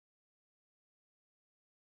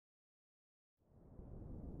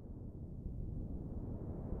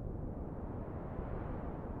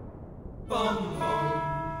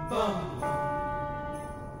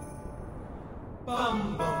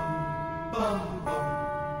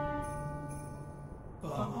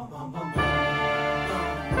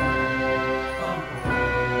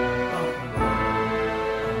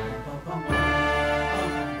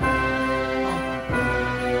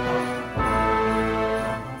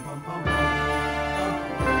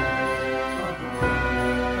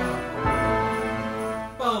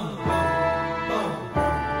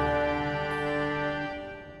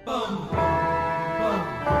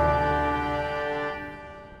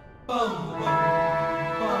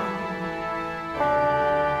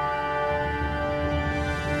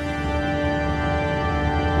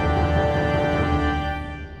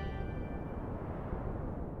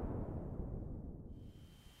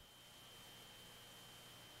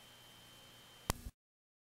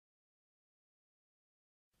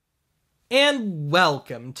And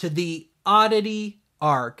welcome to the Oddity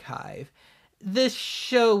Archive. This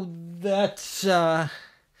show that,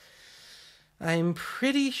 I'm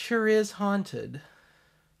pretty sure is haunted.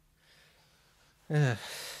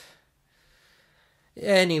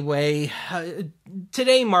 Anyway,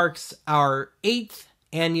 today marks our 8th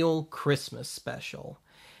annual Christmas special.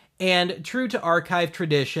 And true to archive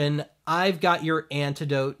tradition, I've got your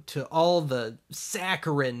antidote to all the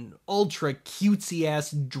saccharine, ultra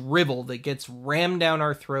cutesy-ass drivel that gets rammed down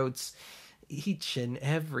our throats each and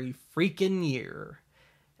every freaking year.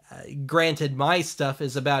 Granted, my stuff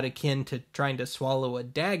is about akin to trying to swallow a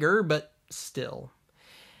dagger, but still.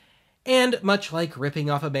 And much like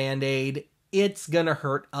ripping off a Band-Aid, it's gonna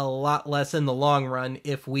hurt a lot less in the long run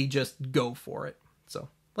if we just go for it. So,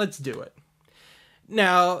 let's do it.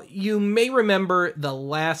 Now, you may remember the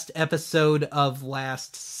last episode of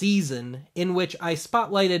last season, in which I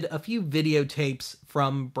spotlighted a few videotapes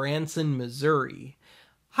from Branson, Missouri,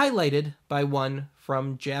 highlighted by one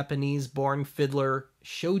from Japanese-born fiddler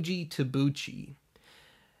Shoji Tabuchi.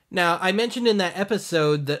 Now, I mentioned in that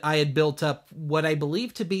episode that I had built up what I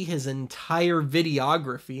believe to be his entire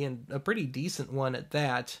videography, and a pretty decent one at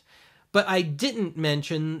that. But I didn't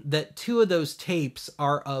mention that 2 of those tapes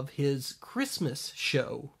are of his Christmas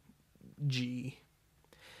show,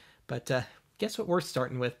 But guess what we're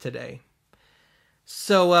starting with today?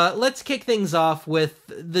 So let's kick things off with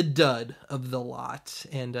the dud of the lot.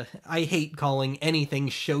 And I hate calling anything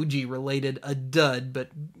shoji related a dud, but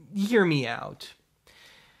hear me out.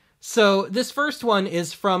 So this first one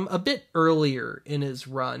is from a bit earlier in his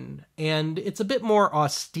run, and it's a bit more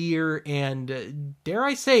austere and, dare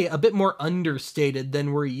I say, a bit more understated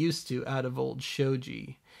than we're used to out of old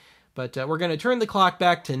shoji. But we're going to turn the clock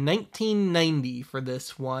back to 1990 for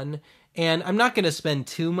this one, and I'm not going to spend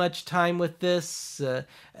too much time with this.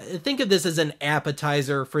 Think of this as an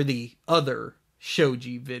appetizer for the other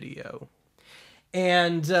shoji video.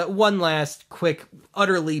 And one last quick,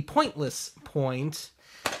 utterly pointless point.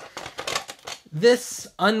 This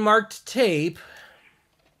unmarked tape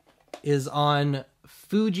is on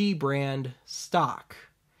Fuji brand stock.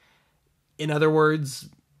 In other words,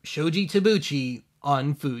 Shoji Tabuchi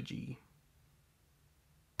on Fuji.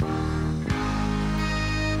 Good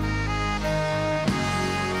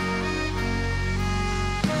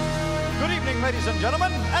evening, ladies and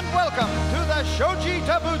gentlemen, and welcome to the Shoji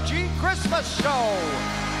Tabuchi Christmas Show.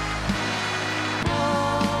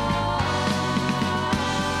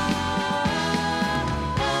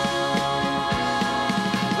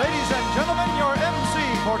 Gentlemen, your MC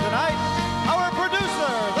for tonight, our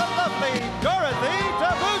producer, the lovely Dorothy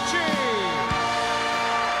Tabuchi.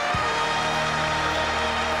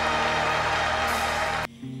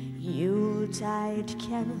 Yuletide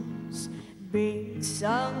carols being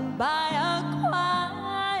sung by a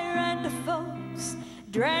choir, and the folks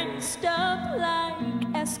dressed up like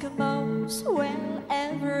Eskimos. Well,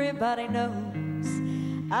 everybody knows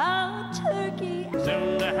our turkey.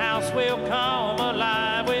 Soon the house will come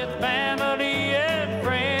alive with family and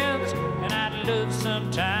friends, and I'd love some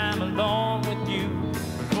time alone with you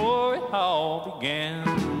before it all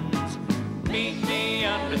begins. Meet me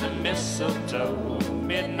under the mistletoe,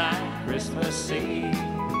 midnight Christmas Eve.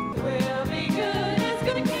 We'll be good, it's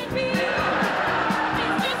gonna keep me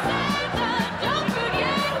Mr. Santa, don't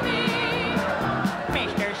forget me.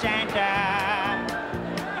 Mr. Santa,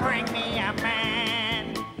 bring me a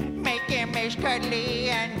man. Make him as cuddly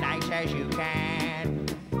and nice as you can.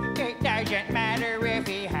 It doesn't matter if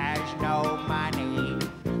he has no money.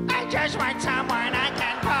 I just want someone I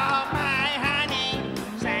can call my honey.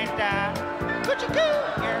 Santa,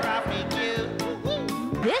 coochie-coo, you're awfully cute.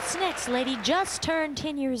 This next lady just turned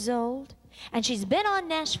 10 years old, and she's been on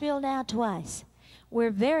Nashville now twice. We're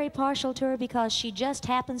very partial to her because she just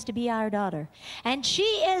happens to be our daughter. And she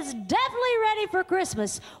is definitely ready for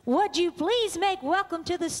Christmas. Would you please make welcome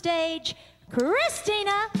to the stage,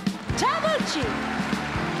 Christina Tabucci.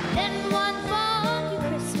 Then one foggy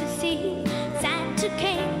Christmas Eve, Santa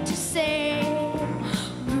came to say,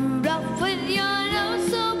 Rudolph, with your nose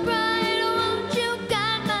so bright, won't you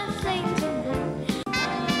guide my sleigh tonight?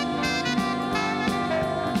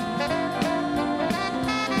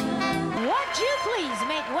 Would you please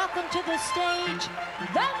make welcome to the stage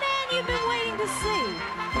the man you've been waiting to see,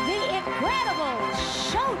 the incredible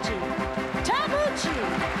Shoji Tabucci.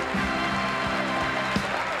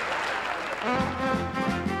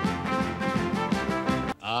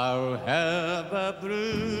 I'll have a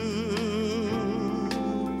blue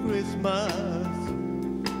Christmas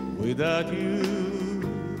without you.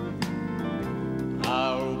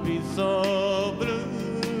 I'll be so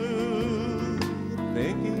blue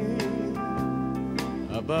thinking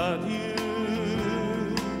about you.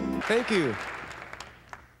 Thank you.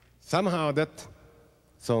 Somehow that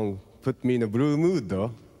song put me in a blue mood,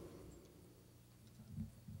 though.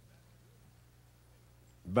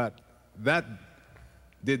 But that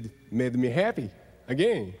did made me happy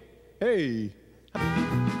again. Hey.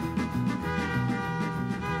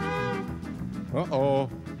 Uh-oh.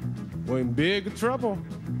 We're in big trouble.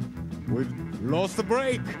 We've lost the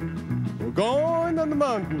brake. We're going on the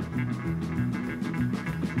mountain.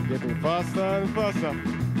 Getting faster and faster.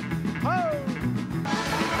 Oh!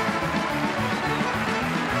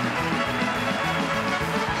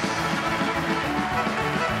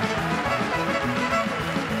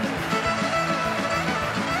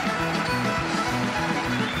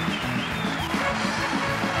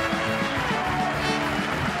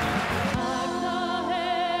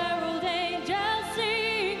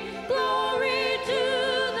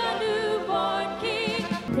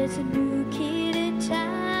 There's a new kid in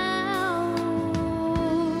town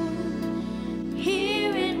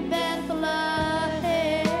here in Bethlehem.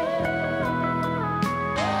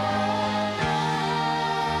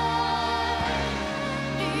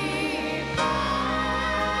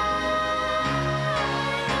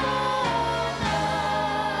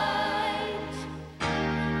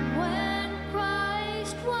 When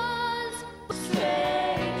Christ was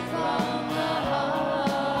straight from the heart.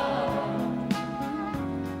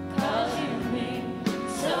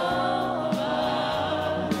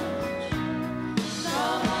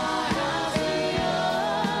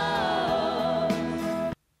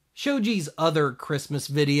 Shoji's other Christmas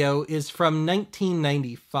video is from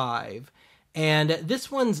 1995, and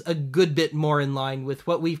this one's a good bit more in line with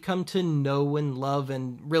what we've come to know and love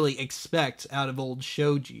and really expect out of old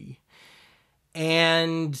Shoji.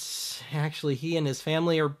 And actually, he and his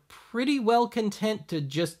family are pretty well content to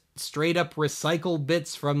just straight up recycle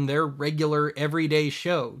bits from their regular everyday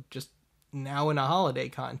show, just now in a holiday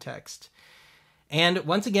context. And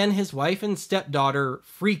once again, his wife and stepdaughter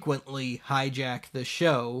frequently hijack the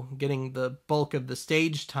show, getting the bulk of the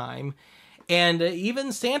stage time. And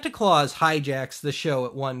even Santa Claus hijacks the show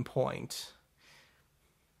at one point.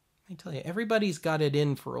 I tell you, everybody's got it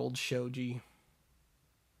in for old Shoji.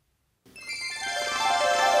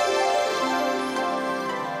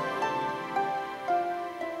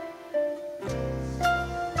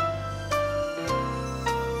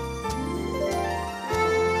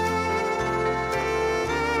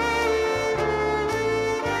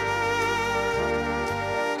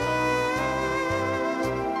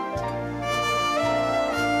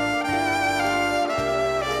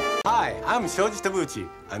 Hi, I'm Shoji Tabucci,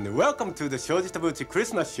 and welcome to the Shoji Tabucci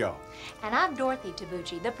Christmas Show. And I'm Dorothy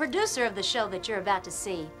Tabucci, the producer of the show that you're about to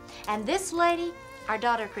see. And this lady, our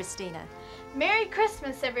daughter Christina. Merry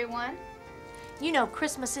Christmas, everyone. You know,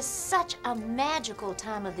 Christmas is such a magical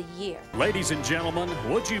time of the year. Ladies and gentlemen,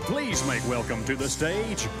 would you please make welcome to the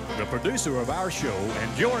stage the producer of our show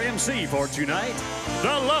and your MC for tonight, the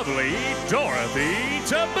lovely Dorothy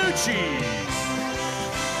Tabucci.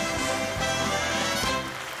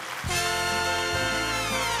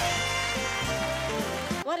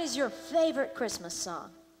 What is your favorite Christmas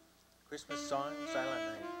song? Christmas song, Silent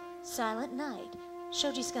Night. Silent Night.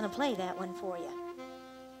 Shoji's gonna play that one for you.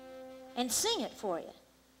 And sing it for you.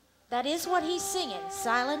 That is what he's singing,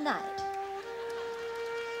 Silent Night.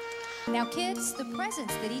 Now, kids, the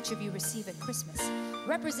presents that each of you receive at Christmas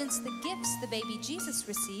represents the gifts the baby Jesus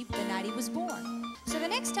received the night he was born. So the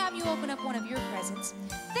next time you open up one of your presents,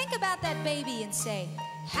 think about that baby and say,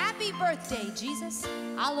 "Happy birthday, Jesus.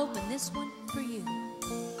 I'll open this one for you."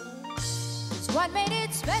 So what made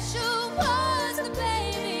it special was the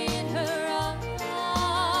baby in her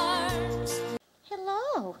arms.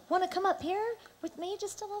 Hello. Want to come up here with me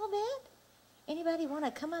just a little bit? Anybody want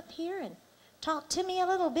to come up here and talk to me a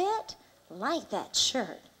little bit? Like that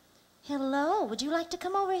shirt. Hello, would you like to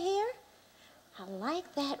come over here? I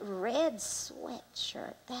like that red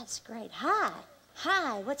sweatshirt. That's great. Hi.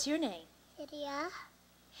 Hi, what's your name? Lydia.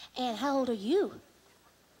 And how old are you?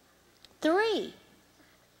 3.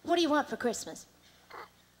 What do you want for Christmas?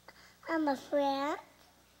 I'm a friend.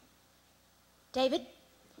 David,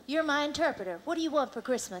 you're my interpreter. What do you want for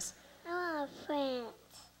Christmas? I want a friend.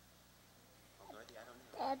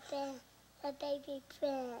 A baby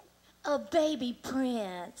prince. A baby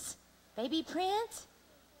prince. Baby prince?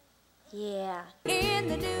 Yeah. In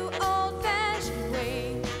the new old-fashioned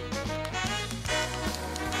way.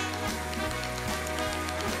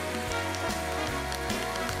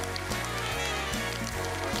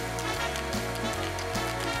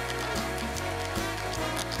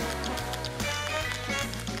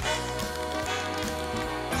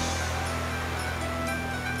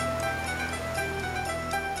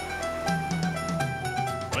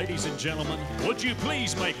 Ladies and gentlemen, would you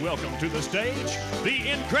please make welcome to the stage the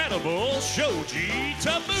incredible Shoji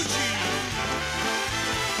Tabuchi.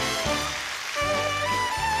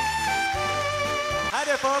 Hi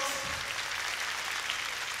there, folks.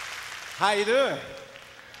 How you doing?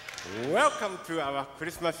 Welcome to our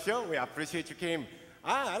Christmas show. We appreciate you came.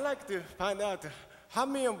 I'd like to find out how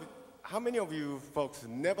many of you folks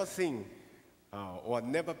never seen or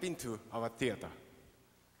never been to our theater?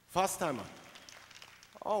 First timer.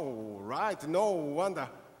 Oh, right. No wonder.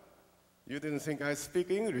 You didn't think I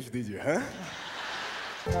speak English, did you, huh?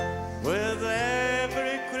 With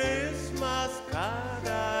every Christmas card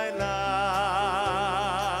I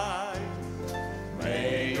write,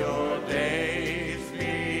 may your days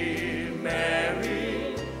be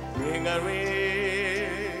merry, ring a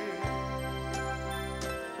ring,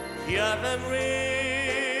 hear them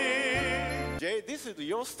ring. Jay, this is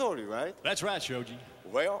your story, right? That's right, Shoji.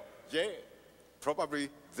 Well, Jay, probably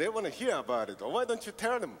they want to hear about it. Why don't you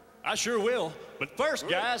tell them? I sure will. But first,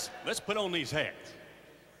 guys, let's put on these hats.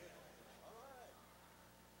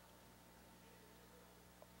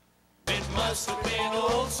 It must have been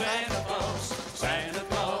old Santa Claus, Santa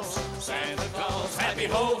Claus, Santa Claus. Happy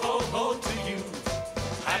ho, ho, ho to you.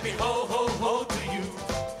 Happy ho, ho, ho to you.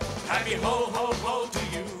 Happy ho, ho, ho to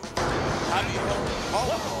you. Happy ho, ho.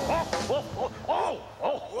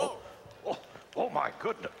 Oh my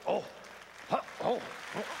goodness.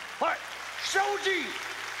 Hi, Shoji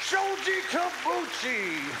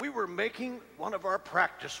Tabuchi. We were making one of our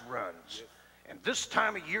practice runs. And this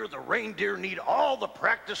time of year, the reindeer need all the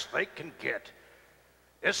practice they can get.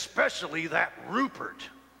 Especially that Rupert.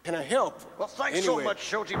 Can I help? Well, thanks so much,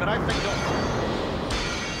 Shoji, but I think you'll...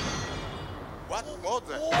 What was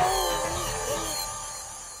that?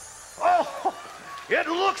 Oh, it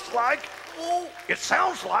looks like, it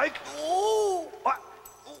sounds like, what?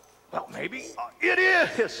 Well, maybe. It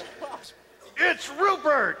is. It's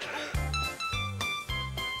Rupert.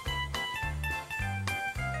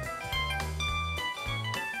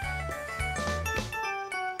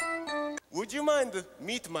 Would you mind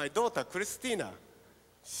meet my daughter, Christina?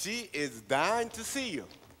 She is dying to see you.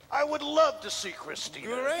 I would love to see Christina.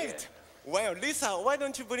 Great. Again. Well, Lisa, why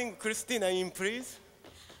don't you bring Christina in, please?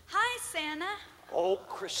 Hi, Santa. Oh,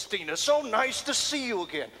 Christina, so nice to see you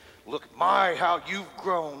again. Look, my, how you've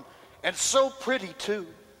grown. And so pretty, too.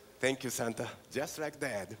 Thank you, Santa. Just like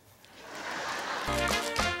Dad.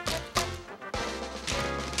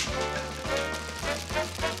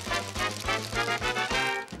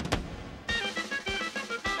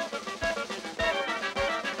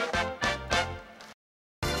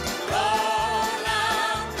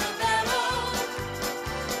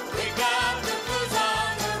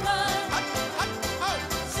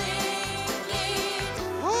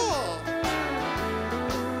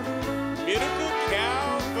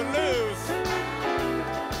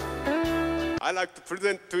 I'd like to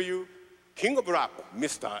present to you King of Rock,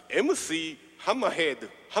 Mr. MC Hammerhead.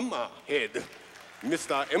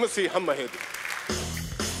 Mr. MC Hammerhead.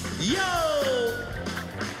 Yo!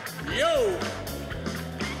 Yo!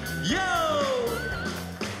 Yo!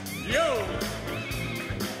 Yo!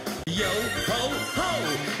 Yo, ho, ho!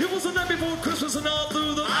 It was the night before Christmas and all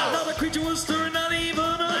through the night. Not a creature was stirring, not even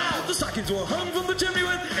a... The stockings were hung from the chimney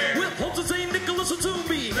with hopes of St. Nicholas and soon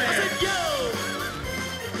be. I said, yo!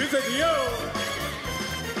 We said, yo!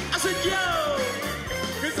 I said, yo!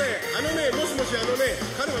 もしもし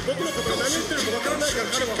彼は僕のことを何言ってるかわからないから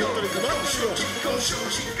彼は本当に困ってるよ。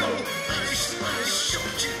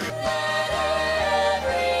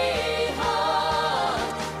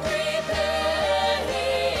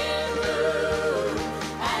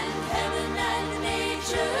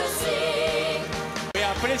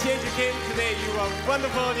We appreciate you came today. You are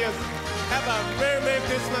wonderful audience. Have a very Merry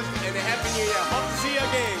Christmas and a Happy New Year. Hope to see you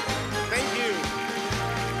again. Thank you.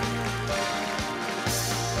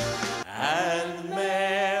 And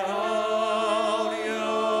may all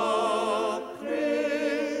your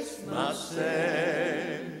Christmases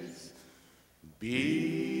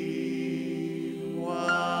be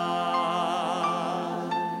white.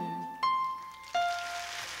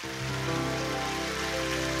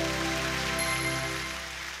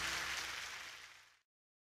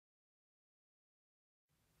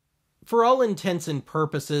 For all intents and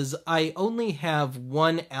purposes, I only have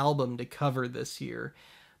one album to cover this year,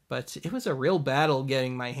 but it was a real battle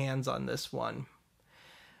getting my hands on this one.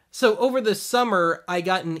 So over the summer, I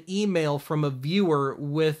got an email from a viewer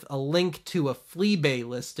with a link to a Fleabay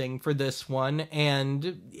listing for this one,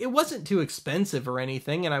 and it wasn't too expensive or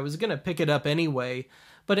anything, and I was going to pick it up anyway,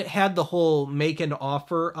 but it had the whole make an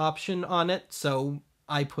offer option on it, so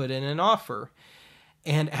I put in an offer.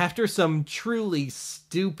 And after some truly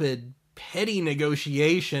stupid, petty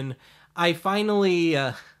negotiation, I finally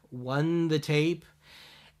won the tape.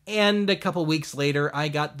 And a couple weeks later, I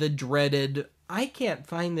got the dreaded, "I can't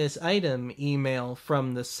find this item" email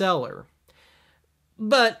from the seller.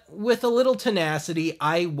 But with a little tenacity,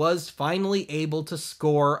 I was finally able to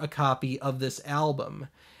score a copy of this album.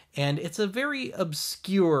 And it's a very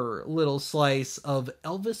obscure little slice of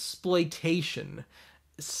Elvis-sploitation.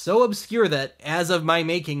 So obscure that, as of my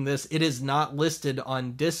making this, it is not listed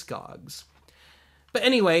on Discogs. But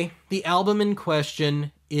anyway, the album in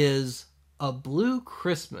question is A Blue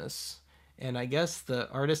Christmas, and I guess the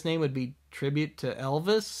artist name would be Tribute to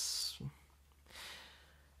Elvis.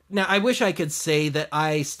 Now, I wish I could say that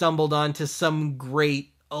I stumbled onto some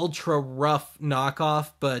great, ultra-rough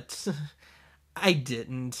knockoff, but I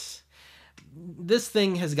didn't. This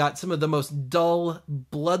thing has got some of the most dull,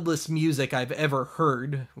 bloodless music I've ever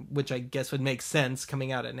heard, which I guess would make sense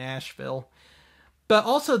coming out of Nashville. But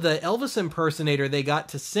also the Elvis impersonator they got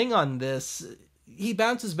to sing on this, he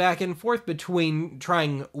bounces back and forth between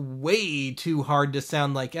trying way too hard to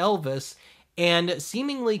sound like Elvis and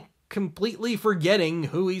seemingly completely forgetting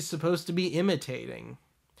who he's supposed to be imitating.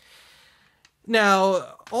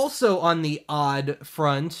 Now, also on the odd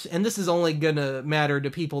front, and this is only gonna matter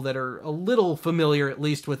to people that are a little familiar at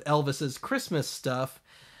least with Elvis's Christmas stuff,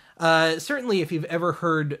 certainly if you've ever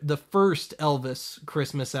heard the first Elvis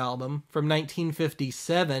Christmas album from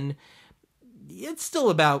 1957, it's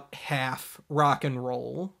still about half rock and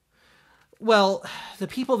roll. Well, the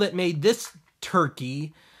people that made this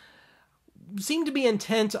turkey seem to be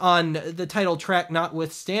intent on, the title track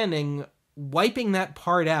notwithstanding, wiping that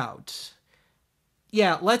part out.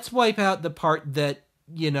 Yeah, let's wipe out the part that,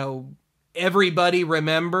 everybody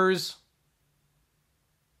remembers.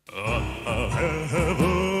 I have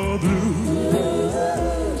a blue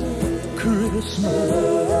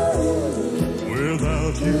Christmas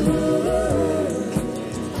without you.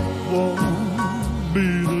 Won't be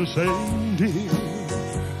the same, dear,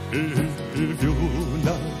 if you're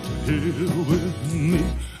not here with me.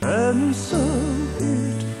 And so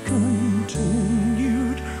it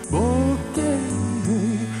continued both day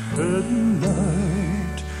and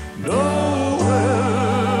night. Noel,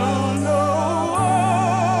 Noel,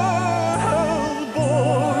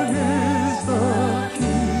 boy is the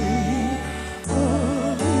king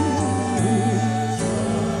of Israel.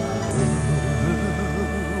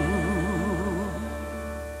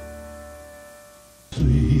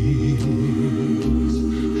 Please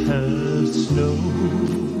have snow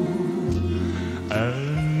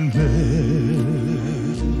and mistletoe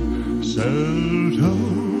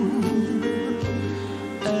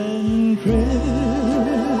and presents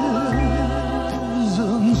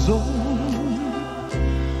on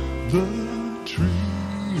the tree.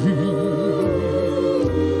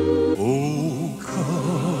 Oh,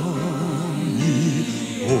 come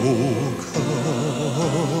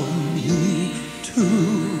ye to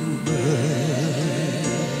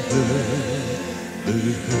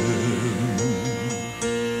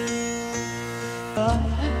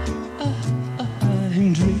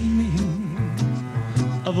I'm dreaming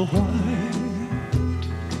of a white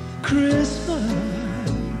Christmas.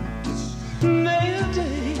 May your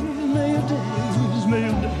days be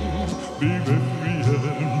merry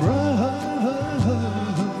and bright.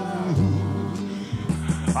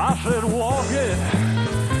 I said walking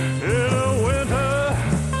in a winter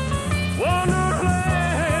wonderland.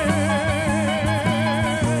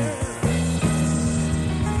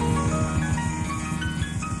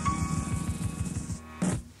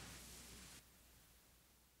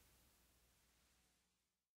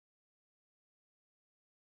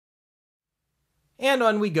 And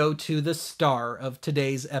on we go to the star of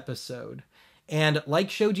today's episode. And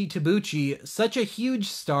like Shoji Tabuchi, such a huge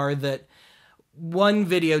star that one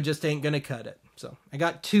video just ain't gonna cut it. So I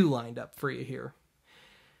got two lined up for you here.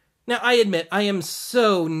 Now, I admit, I am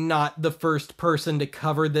so not the first person to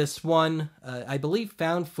cover this one. I believe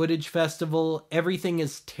Found Footage Festival, Everything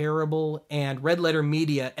is Terrible, and Red Letter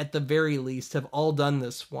Media, at the very least, have all done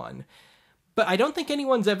this one. But I don't think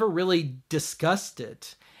anyone's ever really discussed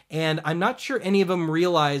it. And I'm not sure any of them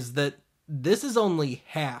realize that this is only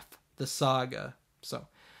half the saga. So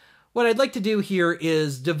what I'd like to do here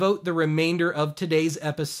is devote the remainder of today's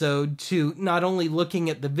episode to not only looking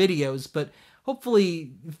at the videos, but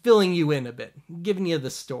hopefully filling you in a bit, giving you the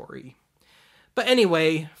story. But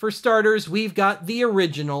anyway, for starters, we've got the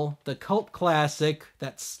original, the cult classic,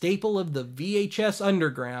 that staple of the VHS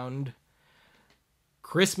underground,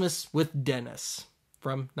 Christmas with Dennis,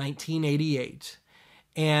 from 1988.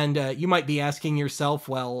 And you might be asking yourself,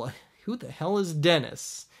 well, who the hell is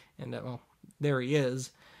Dennis? And, well, there he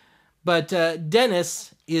is. But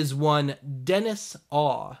Dennis is one Dennis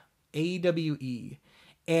Awe, A-W-E.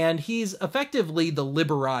 And he's effectively the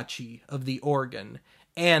Liberace of the organ.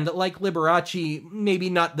 And like Liberace, maybe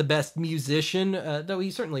not the best musician, though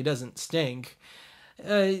he certainly doesn't stink.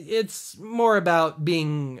 It's more about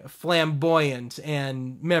being flamboyant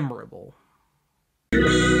and memorable.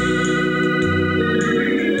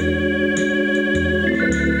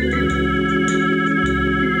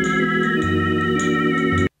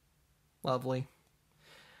 Lovely.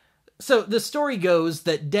 So the story goes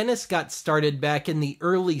that Dennis got started back in the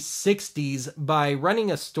early 60s by running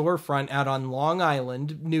a storefront out on Long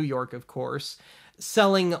Island, New York, of course,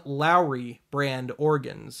 selling Lowry brand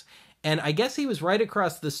organs. And I guess he was right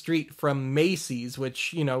across the street from Macy's,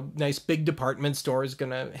 which, you know, nice big department store is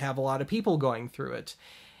going to have a lot of people going through it.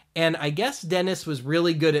 And I guess Dennis was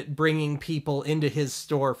really good at bringing people into his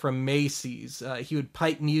store from Macy's. He would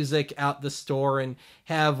pipe music out the store and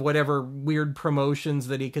have whatever weird promotions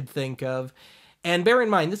that he could think of. And bear in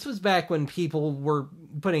mind, this was back when people were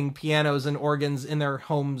putting pianos and organs in their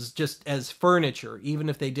homes just as furniture, even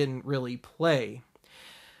if they didn't really play.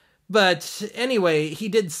 But anyway, he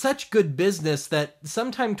did such good business that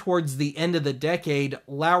sometime towards the end of the decade,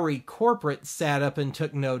 Lowry Corporate sat up and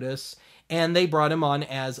took notice, and they brought him on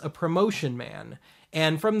as a promotion man.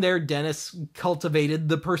 And from there, Dennis cultivated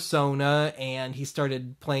the persona, and he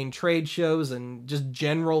started playing trade shows and just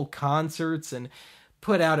general concerts, and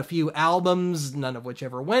put out a few albums, none of which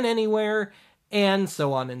ever went anywhere, and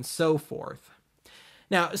so on and so forth.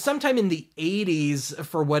 Now, sometime in the 80s,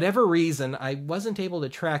 for whatever reason, I wasn't able to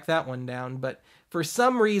track that one down, but for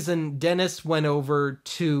some reason, Dennis went over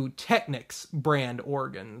to Technics brand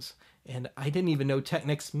organs. And I didn't even know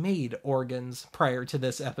Technics made organs prior to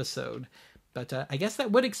this episode. But I guess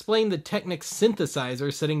that would explain the Technics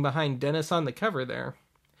synthesizer sitting behind Dennis on the cover there.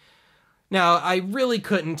 Now, I really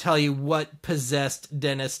couldn't tell you what possessed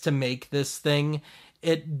Dennis to make this thing.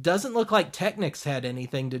 It doesn't look like Technics had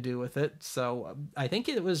anything to do with it, so I think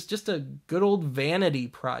it was just a good old vanity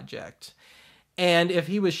project. And if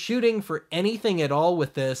he was shooting for anything at all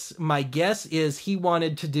with this, my guess is he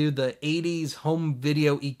wanted to do the 80s home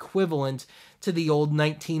video equivalent to the old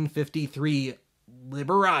 1953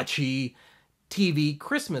 Liberace TV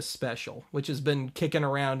Christmas special, which has been kicking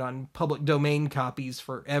around on public domain copies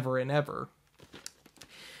forever and ever.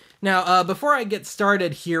 Now, before I get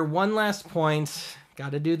started here, one last point.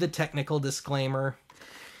 Gotta do the technical disclaimer.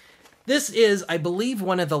 This is, I believe,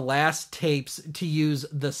 one of the last tapes to use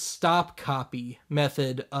the stop copy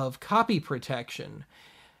method of copy protection.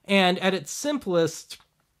 And at its simplest,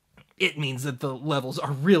 it means that the levels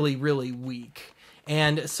are really, really weak.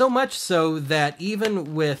 And so much so that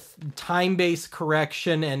even with time-based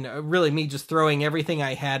correction and really me just throwing everything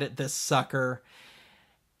I had at this sucker,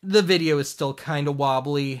 the video is still kind of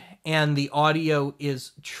wobbly, and the audio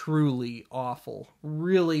is truly awful.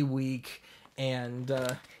 Really weak,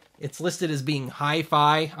 and it's listed as being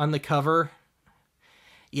hi-fi on the cover.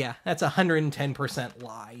 Yeah, that's 110%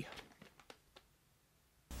 lie.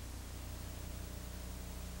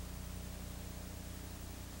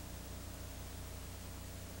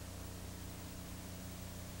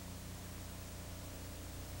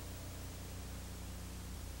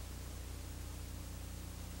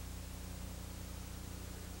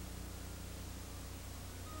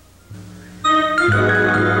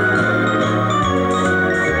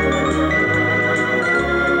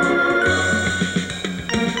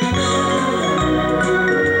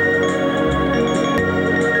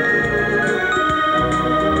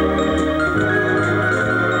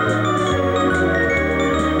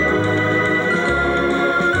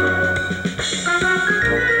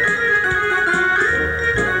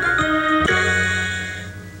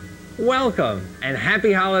 Welcome and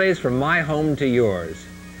happy holidays from my home to yours.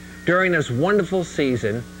 During this wonderful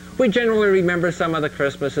season, we generally remember some of the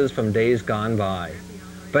Christmases from days gone by.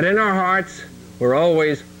 But in our hearts, we're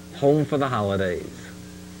always home for the holidays.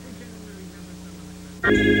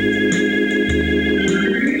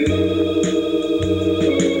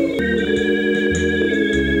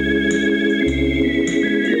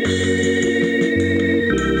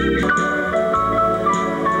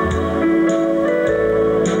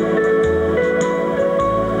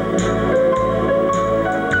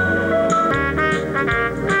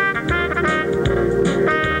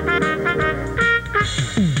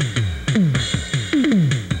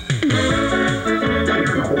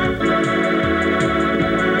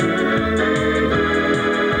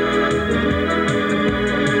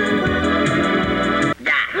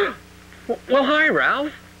 Well, hi,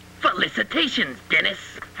 Ralph. Felicitations, Dennis.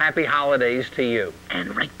 Happy holidays to you.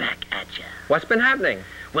 And right back at ya. What's been happening?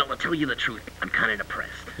 Well, to tell you the truth, I'm kind of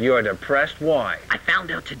depressed. You're depressed? Why? I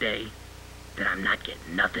found out today that I'm not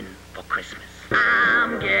getting nothing for Christmas.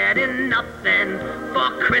 I'm getting nothing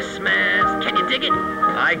for Christmas. Can you dig it?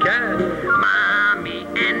 I can. Mommy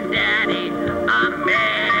and Daddy are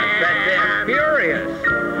mad. I bet they're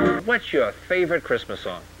furious. What's your favorite Christmas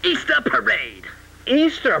song? Easter Parade.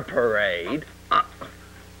 Easter Parade?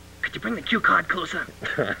 Could you bring the cue card closer?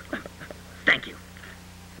 Thank you.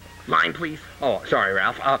 Line, please. Oh, sorry,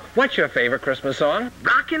 Ralph. What's your favorite Christmas song?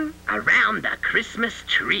 Rockin' Around the Christmas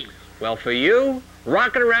Tree. Well, for you,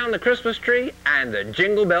 Rockin' Around the Christmas Tree and the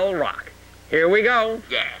Jingle Bell Rock. Here we go.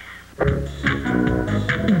 Yeah.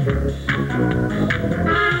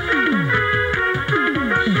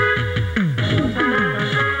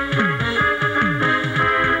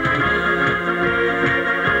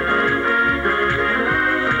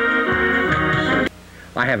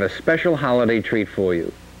 I have a special holiday treat for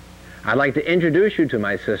you. I'd like to introduce you to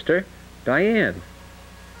my sister, Diane.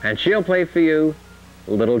 And she'll play for you,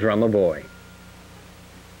 Little Drummer Boy.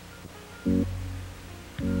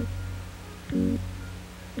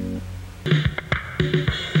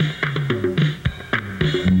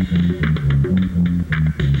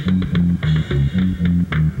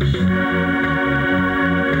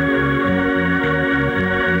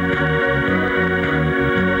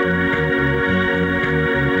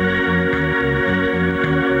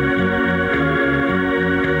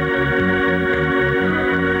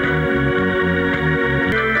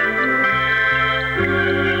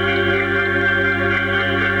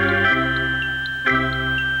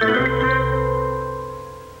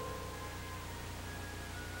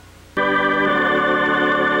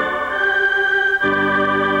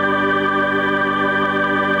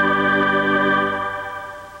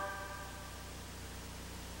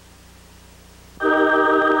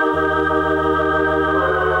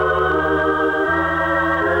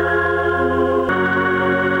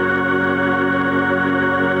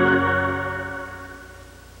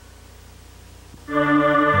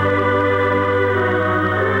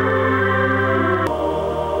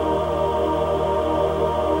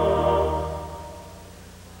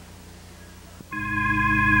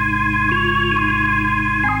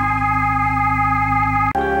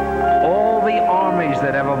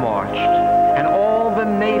 That ever marched, and all the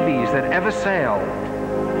navies that ever sailed,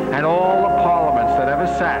 and all the parliaments that ever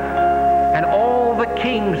sat, and all the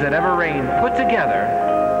kings that ever reigned put together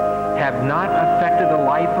have not affected the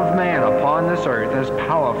life of man upon this earth as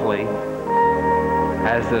powerfully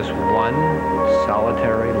as this one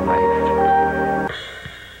solitary life.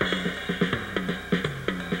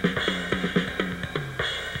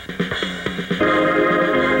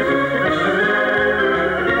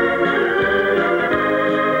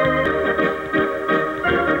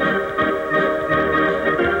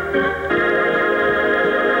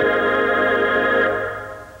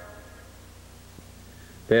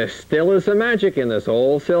 There still is some magic in this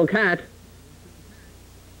old silk hat.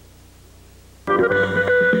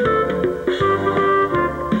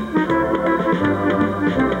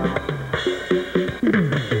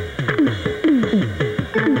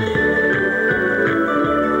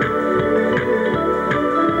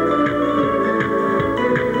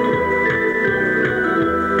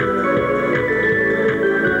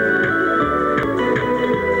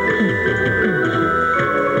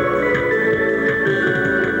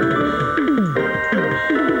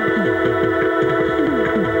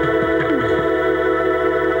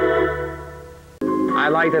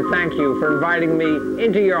 I'd like to thank you for inviting me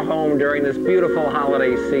into your home during this beautiful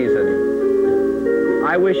holiday season.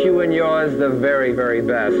 I wish you and yours the very, very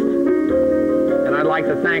best. And I'd like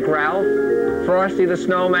to thank Ralph, Frosty the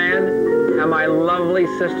Snowman, and my lovely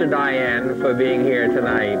sister Diane for being here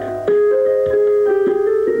tonight.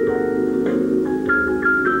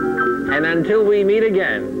 And until we meet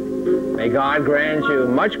again, may God grant you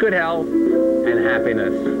much good health and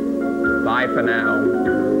happiness. Bye for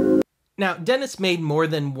now. Now, Dennis made more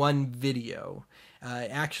than one video.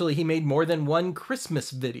 Actually, he made more than one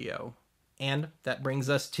Christmas video. And that brings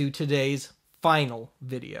us to today's final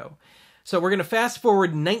video. So we're going to fast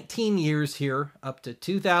forward 19 years here, up to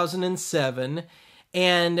 2007.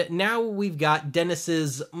 And now we've got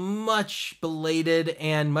Dennis's much belated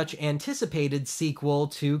and much anticipated sequel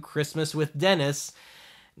to Christmas with Dennis,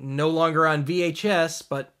 no longer on VHS,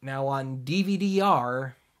 but now on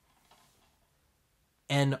DVD-R,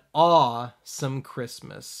 An Awesome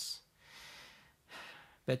Christmas.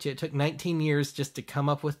 Bet you it took 19 years just to come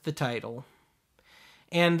up with the title.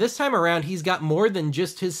 And this time around, he's got more than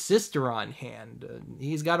just his sister on hand.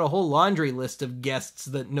 He's got a whole laundry list of guests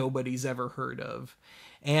that nobody's ever heard of.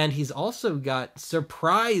 And he's also got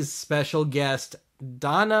surprise special guest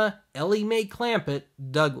Donna Ellie Mae Clampett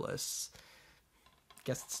Douglas.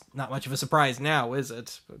 Guess it's not much of a surprise now, is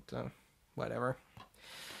it? But whatever.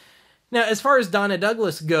 Now, as far as Donna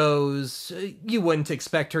Douglas goes, you wouldn't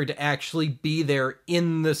expect her to actually be there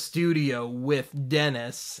in the studio with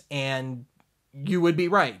Dennis, and you would be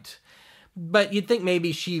right. But you'd think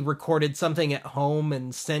maybe she recorded something at home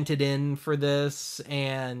and sent it in for this,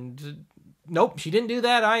 and nope, she didn't do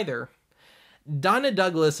that either. Donna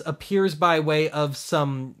Douglas appears by way of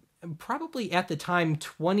some, probably at the time,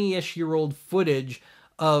 20-ish-year-old footage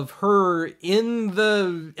of her in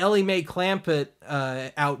the Ellie Mae Clampett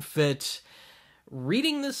outfit,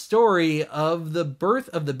 reading the story of the birth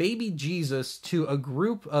of the baby Jesus to a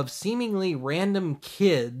group of seemingly random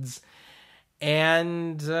kids.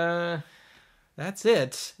 And that's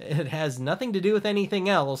it. It has nothing to do with anything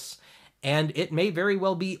else, and it may very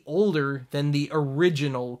well be older than the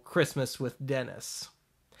original Christmas with Dennis.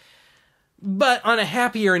 But on a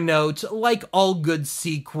happier note, like all good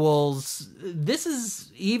sequels, this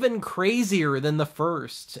is even crazier than the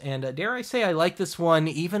first, and dare I say I like this one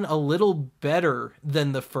even a little better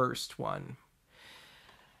than the first one.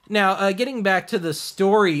 Now, getting back to the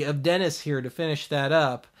story of Dennis here to finish that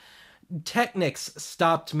up, Technics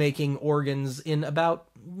stopped making organs in about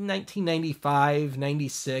 1995,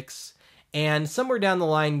 96, and somewhere down the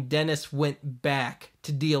line, Dennis went back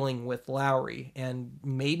to dealing with Lowry, and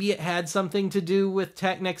maybe it had something to do with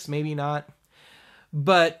Technics, maybe not.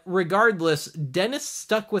 But regardless, Dennis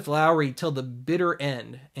stuck with Lowry till the bitter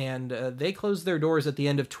end, and they closed their doors at the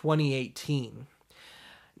end of 2018.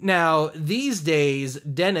 Now, these days,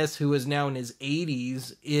 Dennis, who is now in his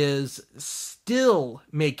 80s, is still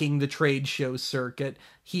making the trade show circuit.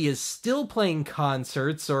 He is still playing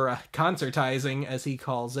concerts, or concertizing, as he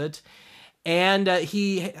calls it. And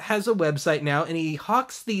he has a website now, and he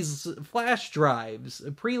hawks these flash drives,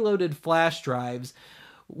 preloaded flash drives,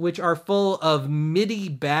 which are full of MIDI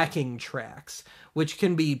backing tracks, which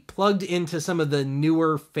can be plugged into some of the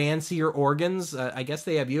newer, fancier organs. I guess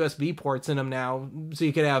they have USB ports in them now, so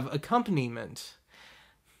you could have accompaniment.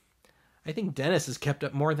 I think Dennis has kept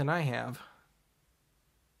up more than I have.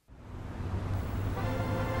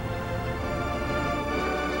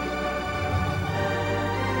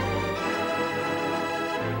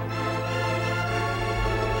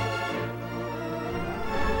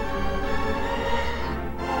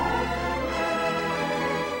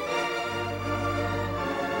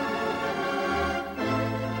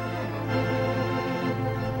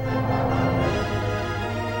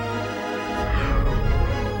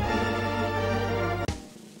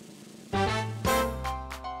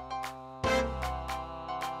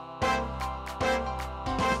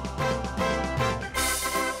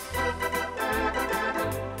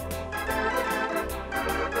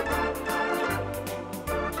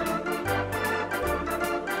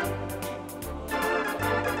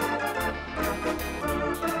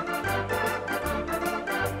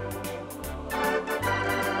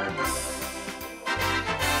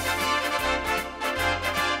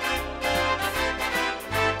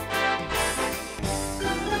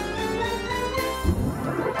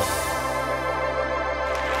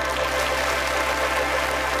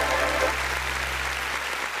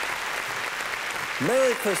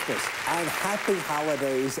 Merry Christmas and happy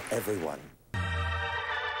holidays, everyone.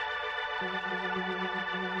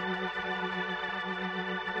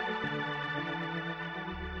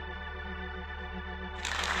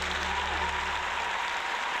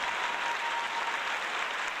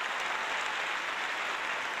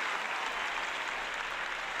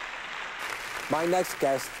 My next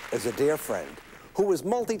guest is a dear friend who is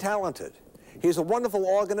multi-talented. He's a wonderful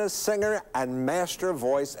organist, singer, and master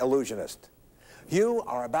voice illusionist. You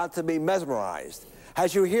are about to be mesmerized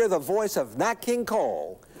as you hear the voice of Nat King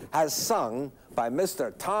Cole as sung by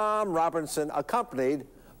Mr. Tom Robinson, accompanied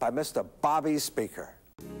by Mr. Bobby Speaker.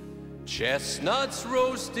 Chestnuts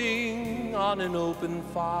roasting on an open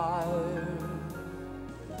fire,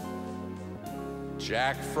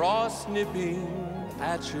 Jack Frost nipping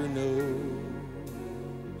at your nose.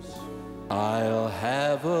 I'll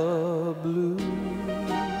have a blue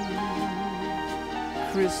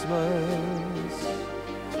Christmas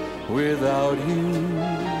without you.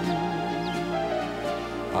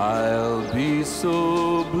 I'll be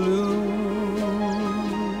so blue.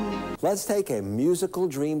 Let's take a musical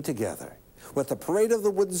dream together with the Parade of the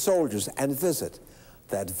Wooden Soldiers and visit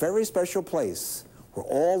that very special place where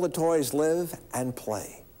all the toys live and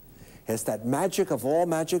play. It's that magic of all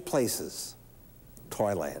magic places,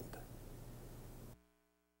 Toyland.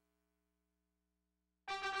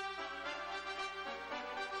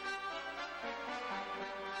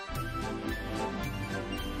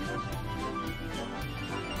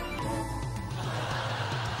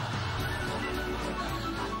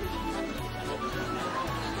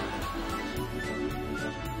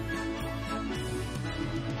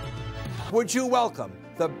 Would you welcome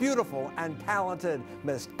the beautiful and talented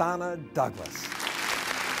Miss Donna Douglas?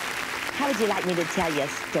 How would you like me to tell you a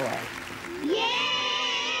story? Yeah!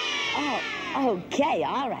 Oh, okay,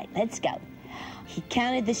 all right, let's go. He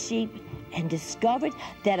counted the sheep and discovered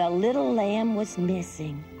that a little lamb was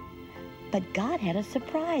missing. But God had a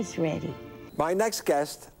surprise ready. My next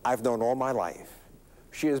guest I've known all my life.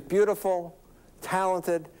 She is beautiful,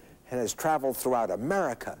 talented, and has traveled throughout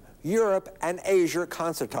America, Europe, and Asia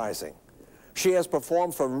concertizing. She has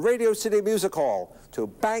performed from Radio City Music Hall to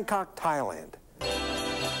Bangkok, Thailand.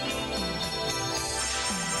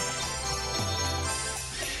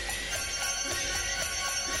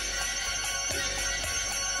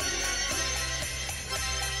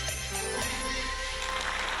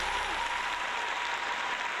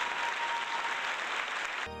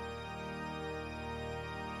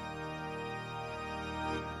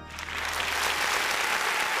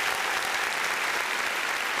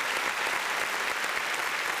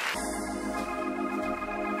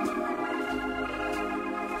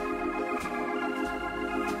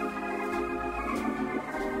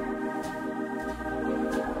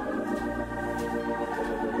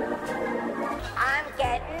 I'm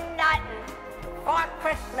getting nothing for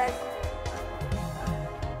Christmas.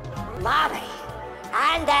 Mommy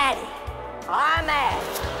and Daddy are mad.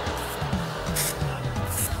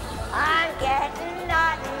 I'm getting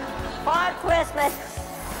nothing for Christmas.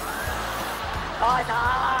 'Cause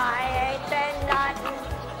I ain't been nothing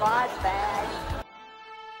but bad.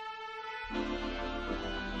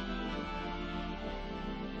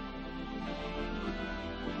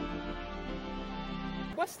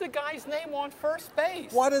 What's the guy's name on first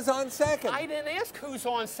base? What is on second? I didn't ask who's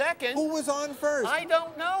on second. Who was on first? I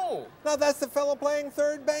don't know. No, that's the fellow playing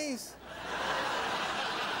third base.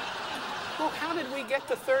 Well, how did we get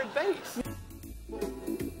to third base?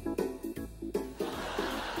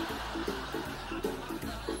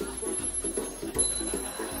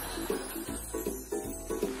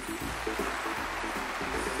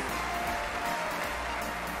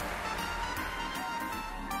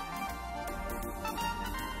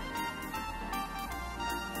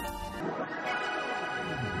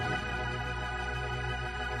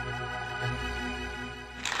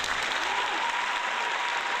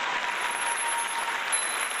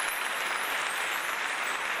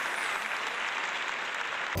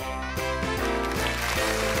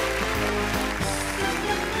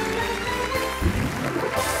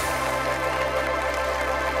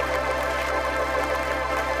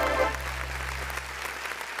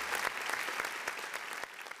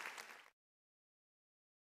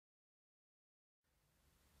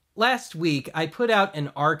 Last week, I put out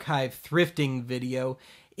an archive thrifting video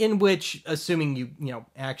in which, assuming you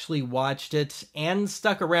actually watched it and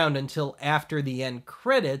stuck around until after the end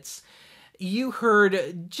credits, you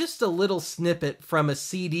heard just a little snippet from a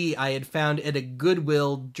CD I had found at a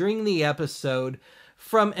Goodwill during the episode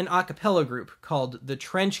from an a cappella group called the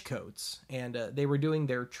Trenchcoats, and they were doing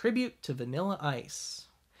their tribute to Vanilla Ice.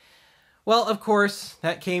 Well, of course,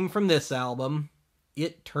 that came from this album,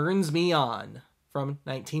 It Turns Me On, from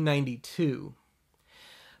 1992.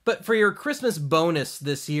 But for your Christmas bonus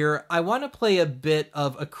this year, I want to play a bit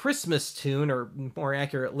of a Christmas tune, or more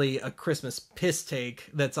accurately, a Christmas piss take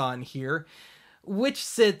that's on here, which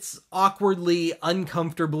sits awkwardly,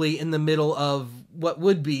 uncomfortably in the middle of what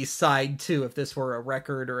would be side 2 if this were a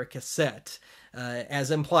record or a cassette.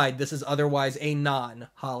 As implied, this is otherwise a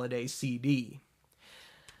non-holiday CD.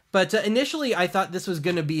 But initially, I thought this was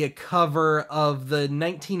going to be a cover of the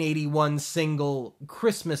 1981 single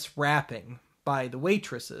Christmas Wrapping by the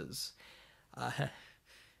Waitresses.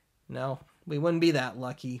 No, we wouldn't be that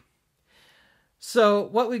lucky. So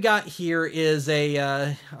what we got here is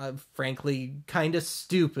a frankly kind of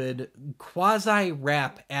stupid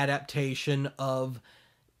quasi-rap adaptation of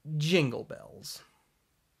Jingle Bells.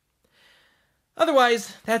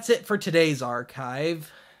 Otherwise, that's it for today's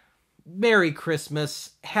archive. Merry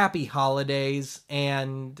Christmas, Happy Holidays,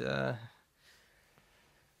 and oh,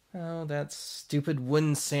 that stupid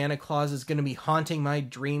wooden Santa Claus is going to be haunting my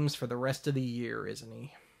dreams for the rest of the year, isn't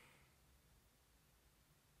he?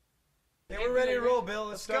 Hey, we're ready to roll, Bill.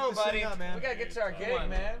 Let's go, buddy. Up, man. We gotta get to our gig,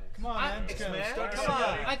 man. Come on, man. Let's go. Come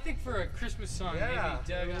on. I think for a Christmas song, Yeah.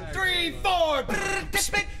 maybe Doug. 3, 4.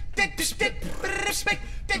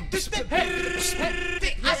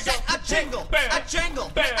 I said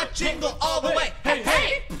a jingle all the way. Hey,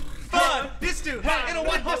 hey, fun, this dude in a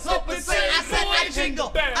one-horse open sleigh. I said a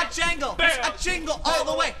jingle all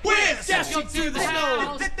the way. Whiz, dashing through the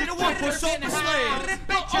snow in a one-horse open sleigh.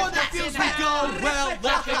 Oh, that feels we go well,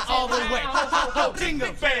 walking all the way. Ho, ho, ho,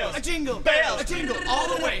 jingle bells, a jingle all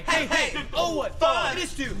the way. Hey, hey, oh what fun it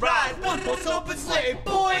is to ride one-horse open sleigh.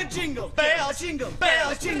 Boy, a jingle bells,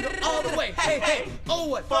 all the way. Hey, hey, oh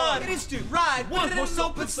what fun it is to ride one-horse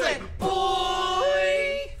open sleigh.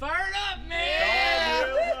 Boy, Fire